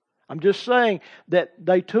 I'm just saying that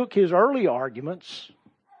they took his early arguments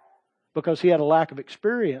because he had a lack of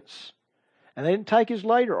experience, and they didn't take his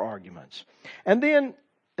later arguments. And then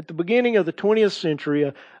at the beginning of the 20th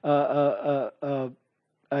century, a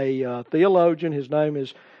theologian, his name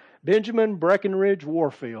is Benjamin Breckinridge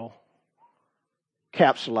Warfield,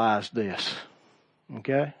 capsulized this.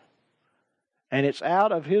 Okay? And it's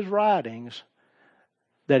out of his writings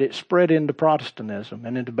that it spread into Protestantism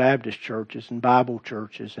and into Baptist churches and Bible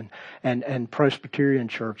churches and Presbyterian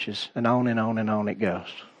churches, and on and on and on it goes.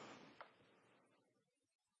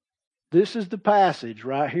 This is the passage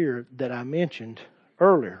right here that I mentioned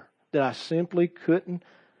earlier that I simply couldn't,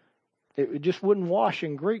 it just wouldn't wash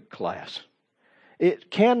in Greek class.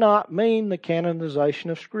 It cannot mean the canonization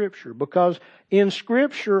of Scripture, because in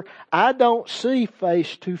Scripture I don't see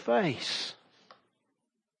face to face.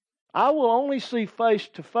 I will only see face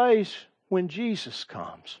to face when Jesus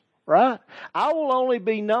comes, right? I will only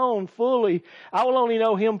be known fully, I will only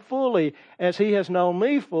know Him fully as He has known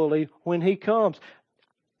me fully when He comes.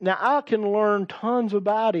 Now, I can learn tons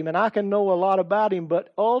about Him and I can know a lot about Him,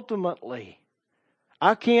 but ultimately,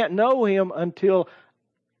 I can't know Him until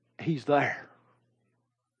He's there.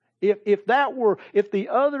 If the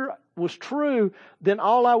other was true, then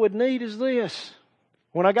all I would need is this.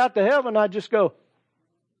 When I got to heaven, I'd just go,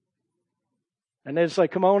 and they'd say,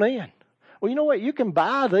 come on in. Well, you know what? You can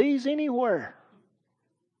buy these anywhere.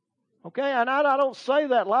 Okay? And I don't say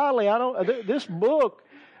that lightly. This book,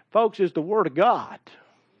 folks, is the Word of God.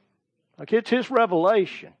 Like, it's His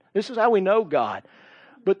revelation. This is how we know God.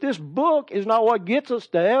 But this book is not what gets us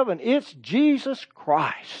to heaven. It's Jesus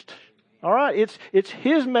Christ. All right? It's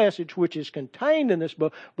His message which is contained in this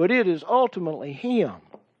book, but it is ultimately Him.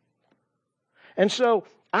 And so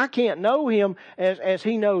I can't know Him as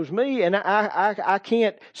He knows me, and I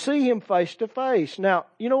can't see Him face to face. Now,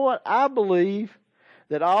 you know what? I believe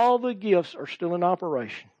that all the gifts are still in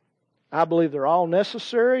operation. I believe they're all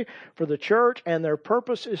necessary for the church, and their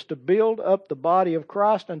purpose is to build up the body of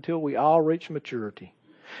Christ until we all reach maturity.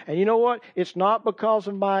 And you know what? It's not because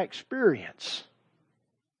of my experience.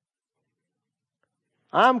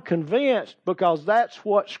 I'm convinced because that's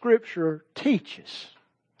what Scripture teaches.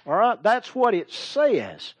 All right? That's what it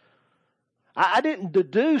says. I didn't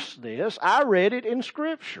deduce this. I read it in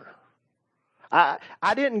Scripture. I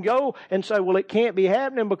didn't go and say, well, it can't be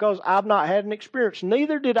happening because I've not had an experience.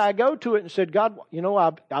 Neither did I go to it and said, God, you know,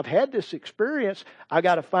 I've had this experience. I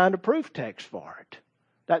got to find a proof text for it.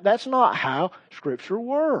 That's not how Scripture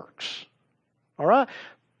works. All right?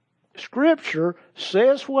 Scripture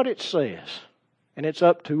says what it says, and it's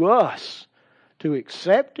up to us to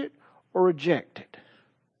accept it or reject it.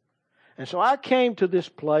 And so I came to this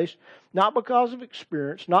place not because of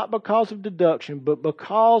experience, not because of deduction, but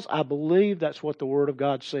because I believe that's what the Word of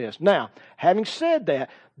God says. Now, having said that,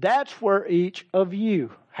 that's where each of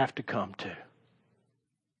you have to come to.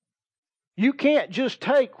 You can't just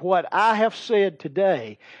take what I have said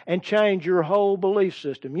today and change your whole belief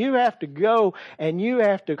system. You have to go and you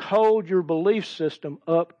have to hold your belief system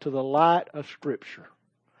up to the light of Scripture.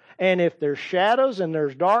 And if there's shadows and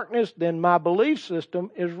there's darkness, then my belief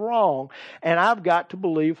system is wrong. And I've got to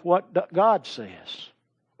believe what God says.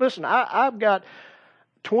 Listen, I've got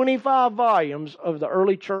 25 volumes of the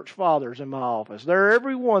early church fathers in my office. They're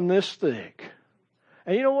every one this thick.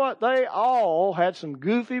 And you know what? They all had some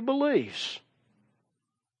goofy beliefs.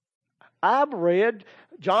 I've read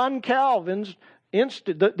John Calvin's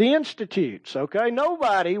the Institutes, okay?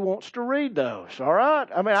 Nobody wants to read those, all right?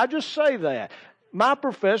 I mean, I just say that. My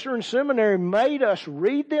professor in seminary made us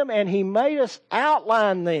read them, and he made us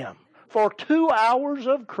outline them for 2 hours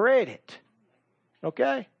of credit.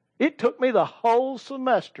 Okay? It took me the whole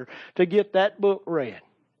semester to get that book read.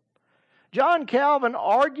 John Calvin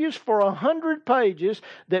argues for 100 pages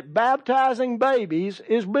that baptizing babies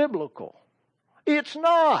is biblical. It's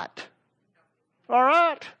not. All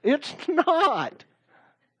right? It's not.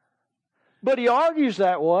 But he argues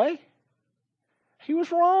that way. He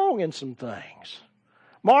was wrong in some things.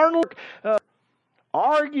 Martin Luther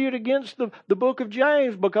argued against the book of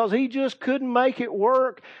James because he just couldn't make it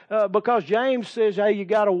work because James says, hey, you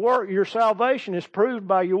got to work. Your salvation is proved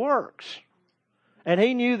by your works. And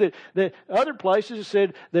he knew that other places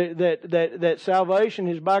said that salvation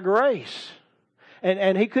is by grace.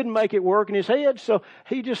 And he couldn't make it work in his head, so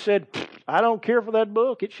he just said, I don't care for that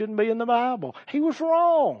book. It shouldn't be in the Bible. He was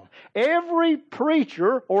wrong. Every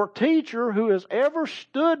preacher or teacher who has ever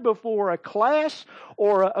stood before a class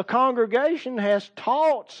or a congregation has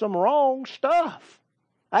taught some wrong stuff.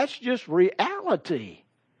 That's just reality.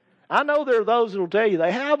 I know there are those that will tell you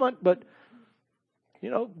they haven't, but,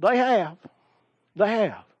 they have. They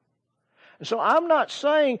have. And so I'm not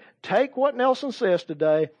saying take what Nelson says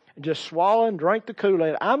today and just swallow and drink the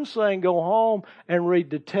Kool-Aid. I'm saying go home and read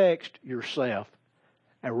the text yourself.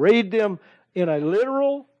 And read them in a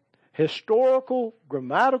literal, historical,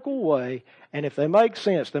 grammatical way. And if they make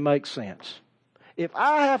sense, they make sense. If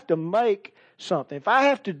I have to make something, if I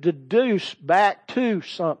have to deduce back to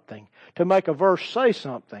something to make a verse say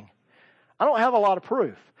something, I don't have a lot of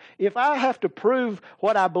proof. If I have to prove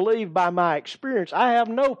what I believe by my experience, I have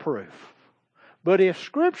no proof. But if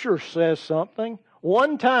Scripture says something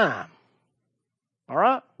one time, all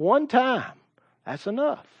right, one time, that's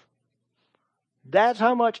enough. That's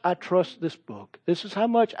how much I trust this book. This is how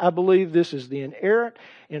much I believe this is the inerrant,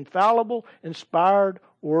 infallible, inspired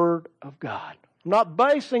Word of God. I'm not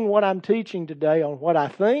basing what I'm teaching today on what I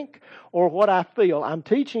think or what I feel. I'm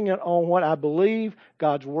teaching it on what I believe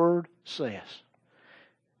God's Word says.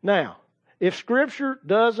 Now, if Scripture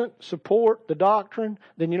doesn't support the doctrine,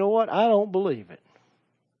 then you know what? I don't believe it.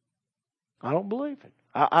 I don't believe it.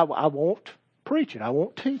 I won't preach it. I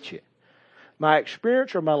won't teach it. My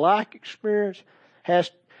experience or my life experience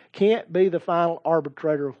can't be the final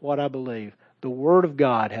arbitrator of what I believe. The Word of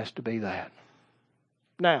God has to be that.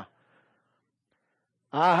 Now,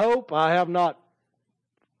 I hope I have not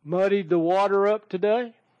muddied the water up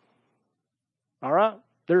today. All right?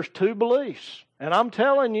 There's two beliefs. And I'm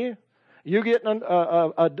telling you, you get in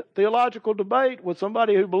a theological debate with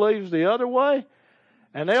somebody who believes the other way,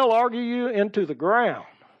 and they'll argue you into the ground.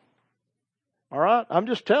 All right? I'm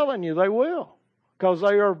just telling you, they will. Because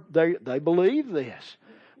they believe this.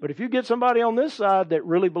 But if you get somebody on this side that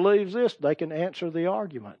really believes this, they can answer the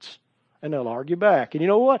arguments. And they'll argue back. And you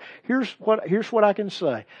know what? Here's what I can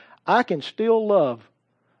say. I can still love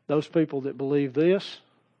those people that believe this,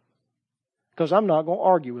 because I'm not going to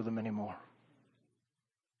argue with them anymore.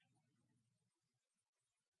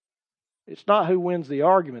 It's not who wins the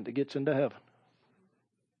argument that gets into heaven.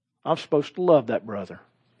 I'm supposed to love that brother.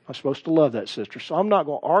 I'm supposed to love that sister. So I'm not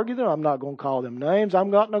going to argue them. I'm not going to call them names.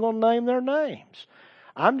 I'm not going to name their names.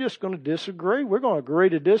 I'm just going to disagree. We're going to agree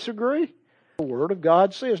to disagree. The Word of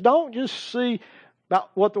God says. Don't just see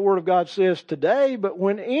about what the Word of God says today, but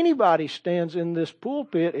when anybody stands in this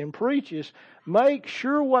pulpit and preaches, make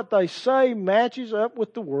sure what they say matches up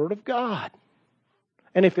with the Word of God.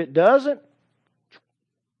 And if it doesn't,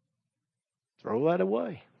 throw that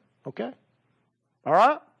away. Okay? All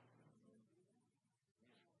right?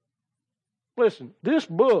 Listen, this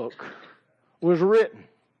book was written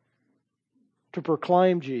to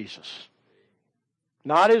proclaim Jesus.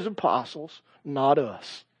 Not His apostles, not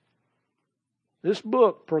us. This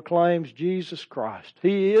book proclaims Jesus Christ.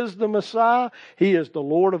 He is the Messiah. He is the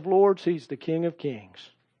Lord of Lords. He's the King of Kings.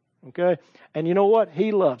 Okay? And you know what?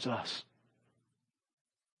 He loves us.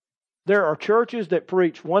 There are churches that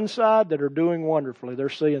preach one side that are doing wonderfully. They're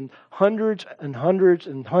seeing hundreds and hundreds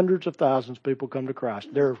and hundreds of thousands of people come to Christ.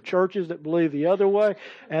 There are churches that believe the other way,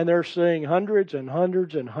 and they're seeing hundreds and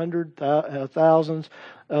hundreds and thousands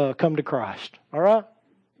come to Christ. All right?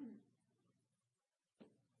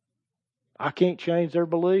 I can't change their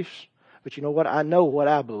beliefs, but you know what? I know what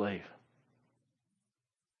I believe.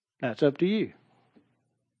 Now, it's up to you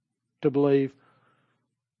to believe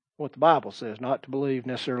what the Bible says, not to believe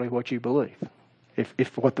necessarily what you believe.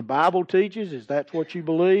 If what the Bible teaches is that's what you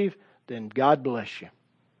believe, then God bless you.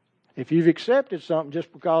 If you've accepted something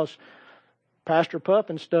just because Pastor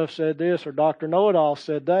Puff and stuff said this or Dr. Know-It-All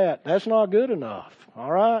said that, that's not good enough.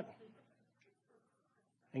 All right?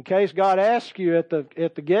 In case God asks you at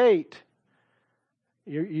the gate,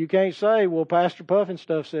 you can't say, well, Pastor Puff and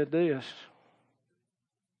stuff said this.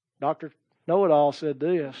 Dr. Know-It-All said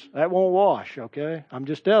this. That won't wash, okay? I'm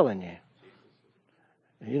just telling you.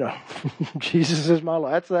 You know, Jesus is my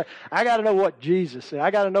Lord. I got to know what Jesus said. I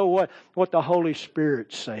got to know what the Holy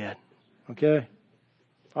Spirit said, okay?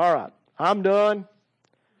 All right, I'm done.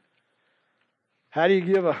 How do you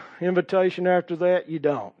give an invitation after that? You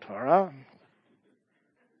don't, all right?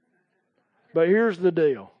 But here's the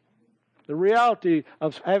deal. The reality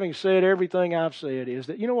of having said everything I've said is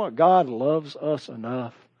that, you know what? God loves us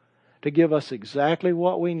enough to give us exactly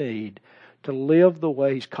what we need to live the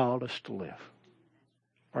way He's called us to live.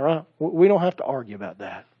 All right? We don't have to argue about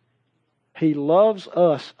that. He loves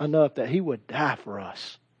us enough that He would die for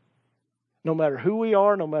us. No matter who we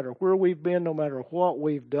are, no matter where we've been, no matter what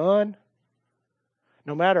we've done,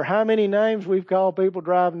 no matter how many names we've called people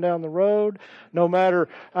driving down the road, no matter,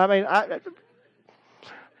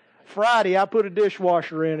 Friday I put a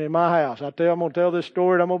dishwasher in my house. I'm going to tell this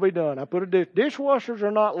story and I'm going to be done. I put dishwashers are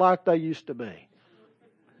not like they used to be.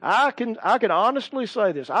 I can honestly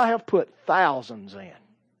say this. I have put thousands in.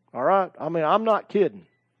 All right? I'm not kidding.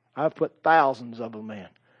 I've put thousands of them in.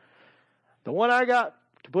 The one I got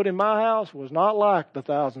to put in my house was not like the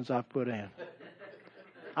thousands I've put in.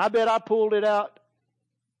 I bet I pulled it out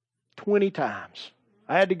 20 times.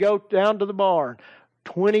 I had to go down to the barn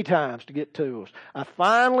 20 times to get tools. I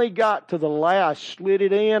finally got to the last. I slid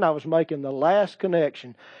it in. I was making the last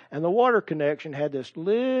connection. And the water connection had this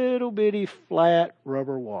little bitty flat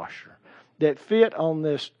rubber washer that fit on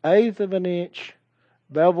this 1/8 of an inch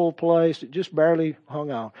bevel place. It just barely hung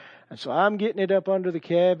on. And so I'm getting it up under the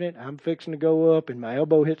cabinet. I'm fixing to go up, and my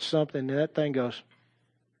elbow hits something, and that thing goes.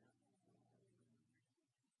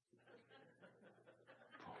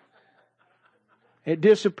 It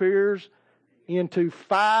disappears into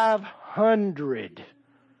 500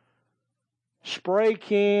 spray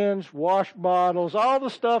cans, wash bottles, all the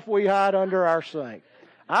stuff we hide under our sink.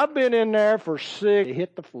 I've been in there for 6. It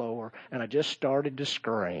hit the floor, and I just started to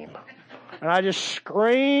scream. And I just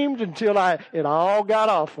screamed until it all got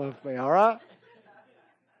off of me, all right?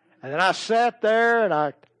 And then I sat there, and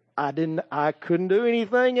I couldn't do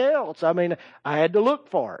anything else. I had to look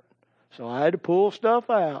for it. So I had to pull stuff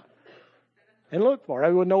out and look for it.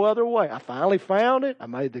 There was no other way. I finally found it. I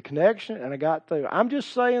made the connection, and I got through. I'm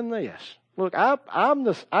just saying this. Look, I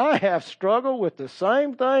have struggled with the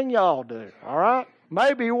same thing y'all do, all right?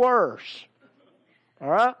 Maybe worse, all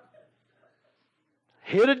right?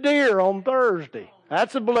 Hit a deer on Thursday.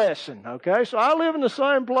 That's a blessing, okay? So I live in the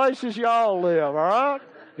same place as y'all live, all right?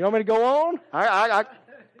 You want me to go on?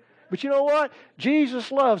 But you know what?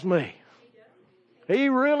 Jesus loves me. He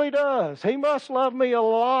really does. He must love me a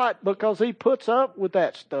lot because He puts up with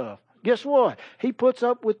that stuff. Guess what? He puts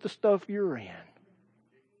up with the stuff you're in.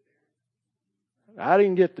 I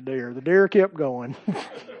didn't get the deer. The deer kept going.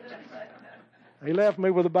 He left me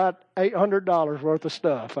with about $800 worth of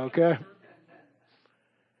stuff, okay?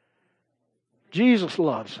 Jesus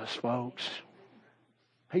loves us, folks.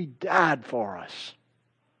 He died for us.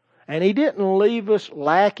 And He didn't leave us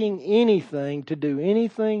lacking anything to do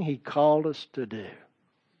anything He called us to do.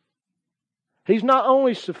 He's not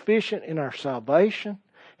only sufficient in our salvation,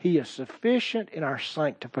 He is sufficient in our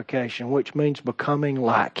sanctification, which means becoming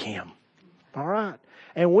like Him. All right?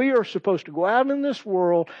 And we are supposed to go out in this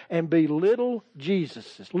world and be little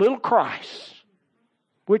Jesuses, little Christs,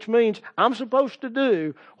 which means I'm supposed to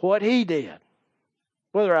do what He did.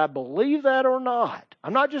 Whether I believe that or not.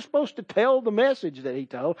 I'm not just supposed to tell the message that He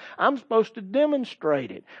told. I'm supposed to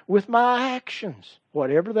demonstrate it with my actions,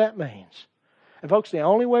 whatever that means. And folks, the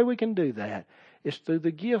only way we can do that is through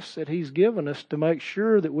the gifts that He's given us to make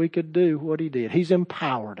sure that we could do what He did. He's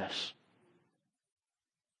empowered us.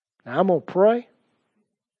 Now I'm going to pray.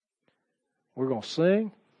 We're going to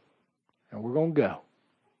sing. And we're going to go.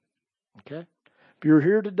 Okay? If you're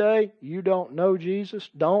here today, you don't know Jesus,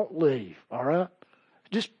 don't leave. All right?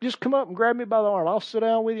 Just come up and grab me by the arm. I'll sit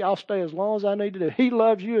down with you. I'll stay as long as I need to do. He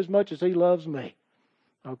loves you as much as He loves me.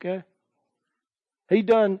 Okay? He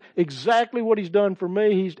done exactly what He's done for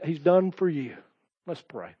me. He's done for you. Let's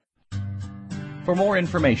pray. For more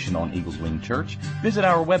information on Eagles Wing Church, visit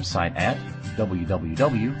our website at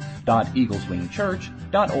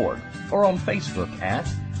www.eagleswingchurch.org or on Facebook at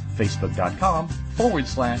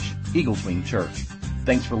facebook.com/Eagles Wing Church.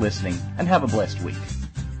 Thanks for listening and have a blessed week.